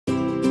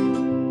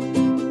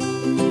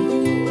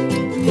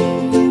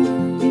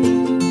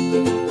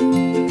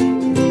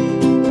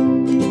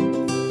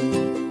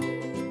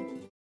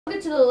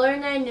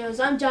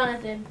I'm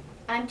Jonathan.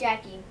 I'm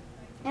Jackie.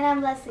 And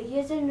I'm Leslie.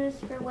 Here's the news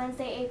for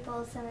Wednesday,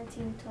 April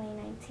 17,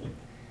 2019.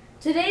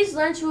 Today's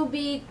lunch will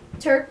be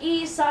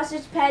turkey,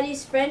 sausage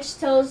patties, French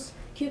toast,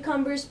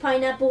 cucumbers,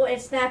 pineapple,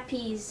 and snap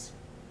peas.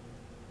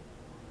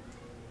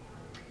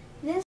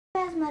 This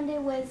past Monday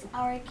was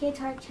our Kids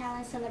Heart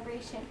Challenge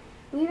celebration.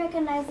 We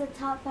recognized the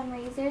top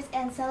fundraisers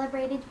and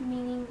celebrated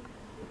meeting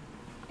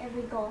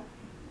every goal.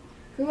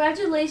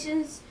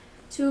 Congratulations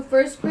to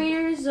first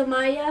grader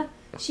Zamaya.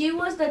 She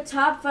was the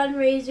top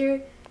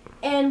fundraiser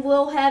and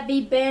will have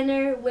a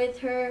banner with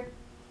her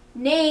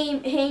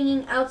name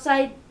hanging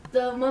outside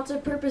the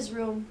multipurpose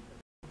room.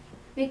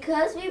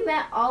 Because we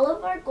met all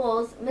of our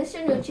goals,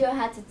 Mr. Nuccio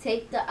had to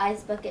take the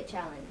Ice Bucket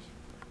Challenge.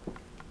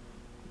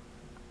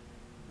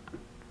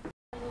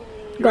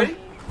 Ready?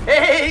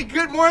 Hey,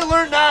 good morning,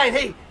 Learn 9.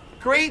 Hey,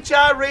 great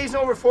job raising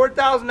over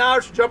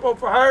 $4,000 for Jump Up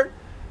for Heart.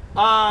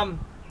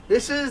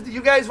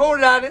 You guys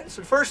voted on it.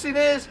 So the first thing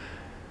is,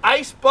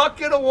 ice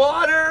bucket of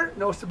water.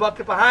 Notice the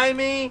bucket behind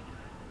me.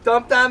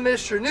 Dumped on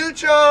Mr.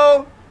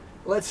 Nuccio.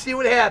 Let's see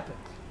what happens.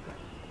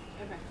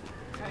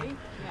 Okay. Ready?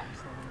 Yeah.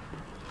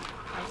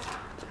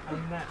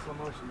 I'm not slow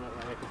motion, but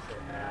like I can say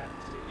that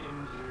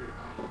injured.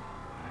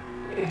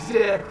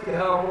 Exactly.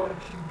 Oh, what a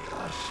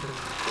concussion.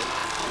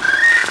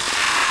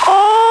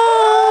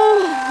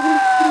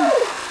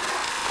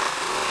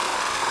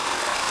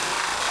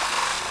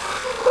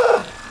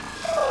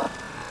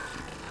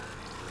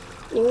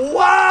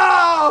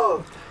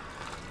 Wow!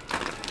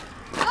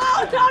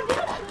 Oh, don't do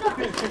that!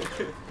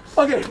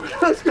 Okay,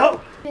 let's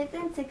go. 5th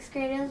and 6th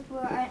graders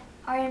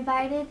are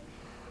invited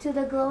to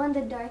the Glow in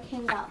the Dark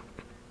Hangout.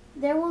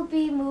 There will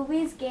be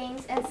movies,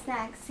 games, and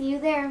snacks. See you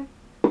there.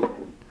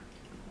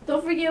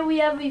 Don't forget we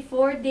have a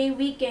 4-day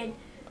weekend.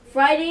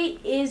 Friday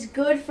is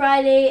Good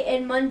Friday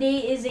and Monday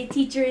is a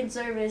teacher in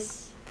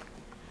service.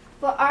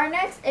 For our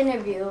next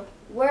interview,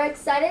 we're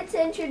excited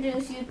to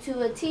introduce you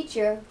to a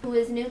teacher who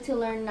is new to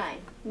Learn 9,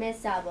 Miss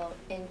Sabo.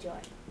 Enjoy.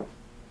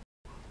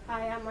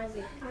 Hi, I'm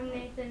Isaac. I'm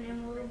Nathan,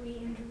 and we'll be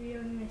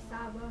interviewing Miss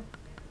Sabo.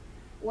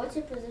 What's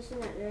your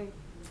position at Learn?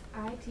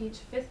 I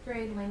teach 5th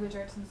grade language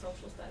arts and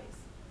social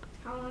studies.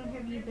 How long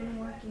have you been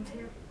working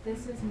here?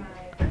 This is my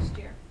first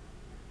year.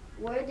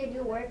 Where did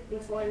you work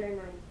before Learn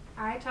 9?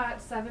 I taught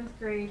 7th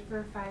grade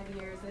for 5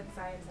 years at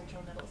Zion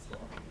Central Middle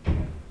School.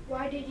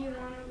 Why did you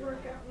want to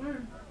work at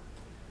Learn?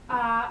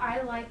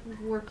 I like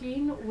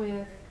working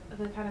with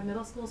the kind of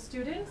middle school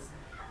students.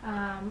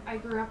 I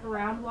grew up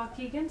around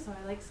Waukegan, so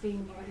I like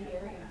staying near the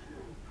area.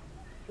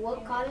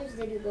 What college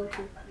did you go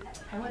to?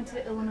 I went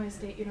to Illinois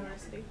State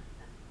University.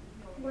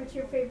 What's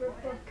your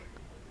favorite book?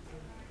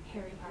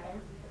 Harry Potter.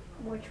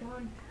 Which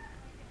one?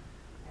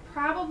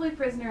 Probably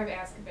Prisoner of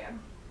Azkaban.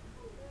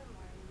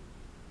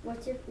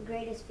 What's your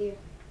greatest fear?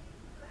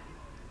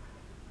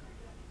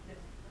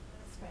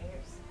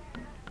 Spiders.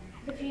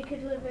 If you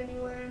could live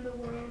anywhere in the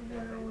world,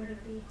 where would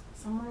it be?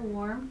 Somewhere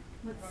warm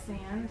with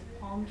sand,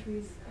 palm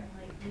trees, and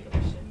like the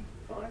ocean.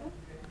 Florida?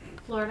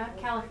 Florida,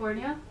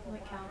 California. I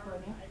like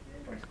California.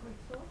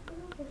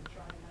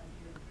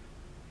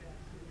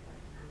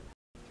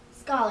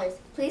 Scholars,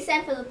 please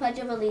stand for the Pledge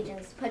of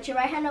Allegiance. Put your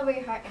right hand over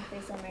your heart and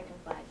face the American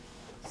flag.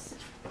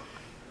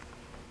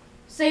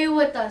 Say it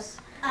with us.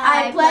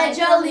 I pledge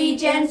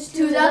allegiance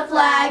to the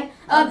flag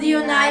of the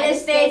United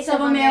States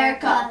of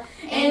America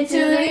and to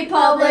the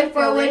republic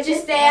for which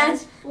it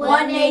stands,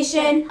 one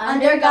nation,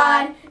 under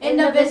God,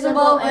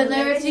 indivisible, with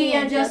liberty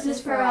and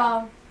justice for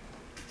all.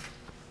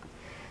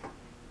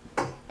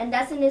 And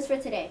that's the news for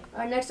today.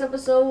 Our next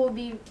episode will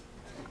be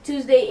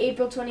Tuesday,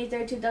 April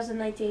 23rd,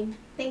 2019.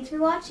 Thanks for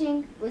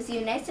watching. We'll see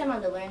you next time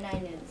on the Learn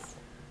 9 News.